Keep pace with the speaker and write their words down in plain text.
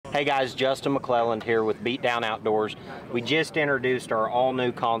Hey guys, Justin McClelland here with BeatDown Outdoors. We just introduced our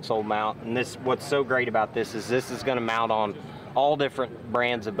all-new console mount, and what's so great about this is going to mount on all different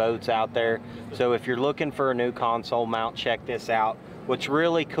brands of boats out there. So if you're looking for a new console mount, check this out. What's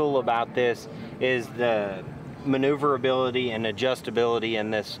really cool about this is the maneuverability and adjustability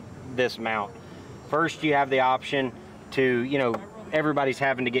in this mount. First, you have the option to, everybody's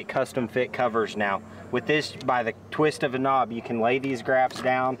having to get custom fit covers now. With this, by the twist of a knob, you can lay these graphs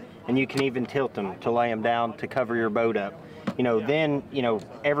down, and you can even tilt them to lay them down to cover your boat up. Then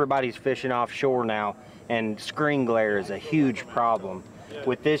everybody's fishing offshore now, and screen glare is a huge problem.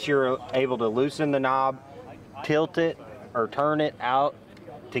 With this, you're able to loosen the knob, tilt it or turn it out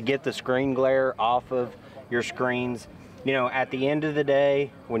to get the screen glare off of your screens. At the end of the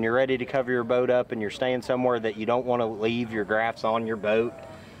day, when you're ready to cover your boat up and you're staying somewhere that you don't want to leave your graphs on your boat,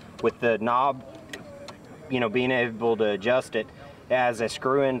 with the knob, being able to adjust it as a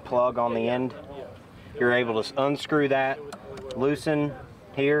screw-in plug on the end, you're able to unscrew that, loosen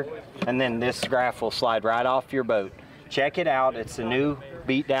here, and then this graph will slide right off your boat. Check it out. It's the new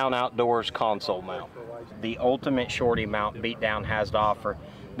BeatDown Outdoors console mount, the ultimate shorty mount BeatDown has to offer.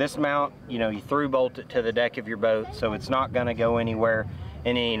 This mount, you through bolt it to the deck of your boat, so it's not going to go anywhere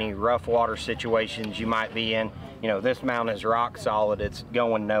in any rough water situations you might be in. This mount is rock solid, it's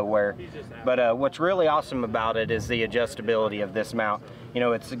going nowhere. But what's really awesome about it is the adjustability of this mount.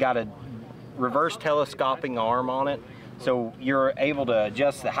 It's got a reverse telescoping arm on it, so you're able to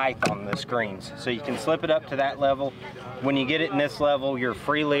adjust the height on the screens. So you can slip it up to that level. When you get it in this level, you're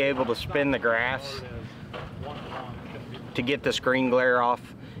freely able to spin the graphs to get the screen glare off.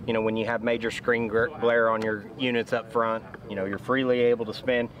 When you have major screen glare on your units up front, you're freely able to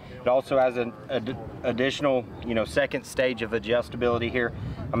spin. It also has an additional, second stage of adjustability here.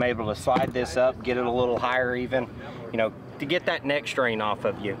 I'm able to slide this up, get it a little higher even, to get that neck strain off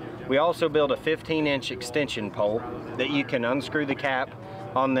of you. We also build a 15-inch extension pole that you can unscrew the cap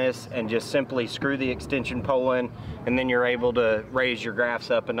on this and just simply screw the extension pole in, and then you're able to raise your graphs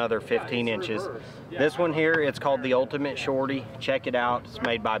up another 15 inches. This one here, it's called the Ultimate Shorty. Check it out. It's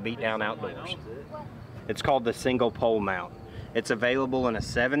made by BeatDown Outdoors. It's called the single pole mount. It's available in a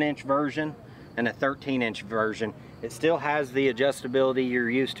 7-inch version and a 13-inch version. It still has the adjustability you're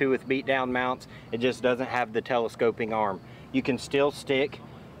used to with BeatDown mounts. It just doesn't have the telescoping arm. You can still stick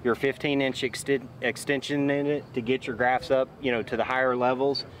your 15-inch extension in it to get your graphs up, to the higher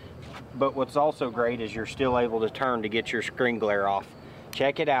levels. But what's also great is you're still able to turn to get your screen glare off.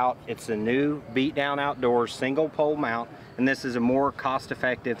 Check it out. It's the new BeatDown Outdoors single pole mount, and this is a more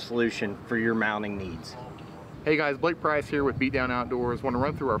cost-effective solution for your mounting needs. Hey guys, Blake Price here with BeatDown Outdoors. Want to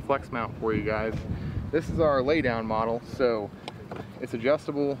run through our flex mount for you guys. This is our laydown model, so it's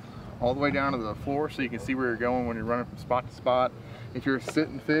adjustable all the way down to the floor so you can see where you're going when you're running from spot to spot. If you're a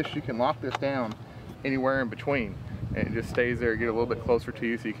sitting fish, you can lock this down anywhere in between, and it just stays there, get a little bit closer to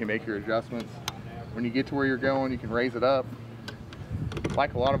you so you can make your adjustments. When you get to where you're going, you can raise it up.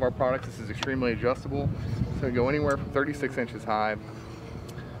 Like a lot of our products, this is extremely adjustable, so you go anywhere from 36 inches high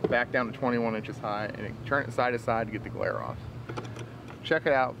back down to 21 inches high, and you turn it side to side to get the glare off. Check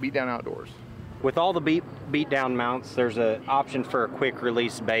it out, BeatDown Outdoors. With all the BeatDown mounts, there's an option for a quick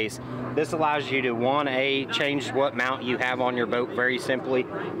release base. This allows you to 1A, change what mount you have on your boat very simply,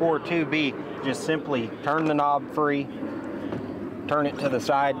 or 2B, just simply turn the knob free, turn it to the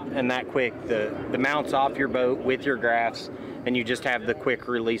side, and that quick, the mount's off your boat with your graphs, and you just have the quick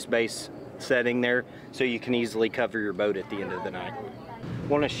release base setting there so you can easily cover your boat at the end of the night. I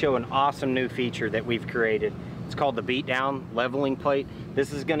want to show an awesome new feature that we've created. It's called the BeatDown leveling plate.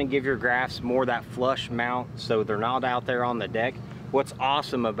 This is going to give your graphs more that flush mount so they're not out there on the deck. What's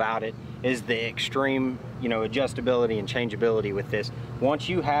awesome about it is the extreme, adjustability and changeability with this. Once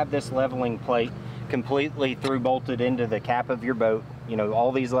you have this leveling plate completely through bolted into the cap of your boat,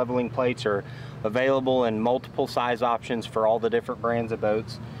 all these leveling plates are available in multiple size options for all the different brands of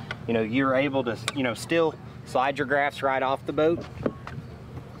boats. You're able to, still slide your graphs right off the boat.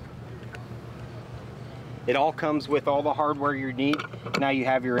 It all comes with all the hardware you need. Now you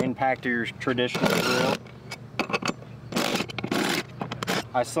have your impact or your traditional drill.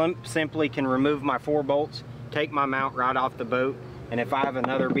 I simply can remove my 4 bolts, take my mount right off the boat, and if I have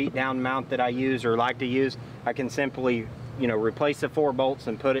another BeatDown mount that I use or like to use, I can simply, replace the 4 bolts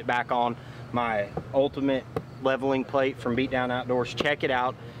and put it back on my ultimate leveling plate from BeatDown Outdoors. Check it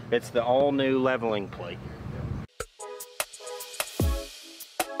out. It's the all new leveling plate.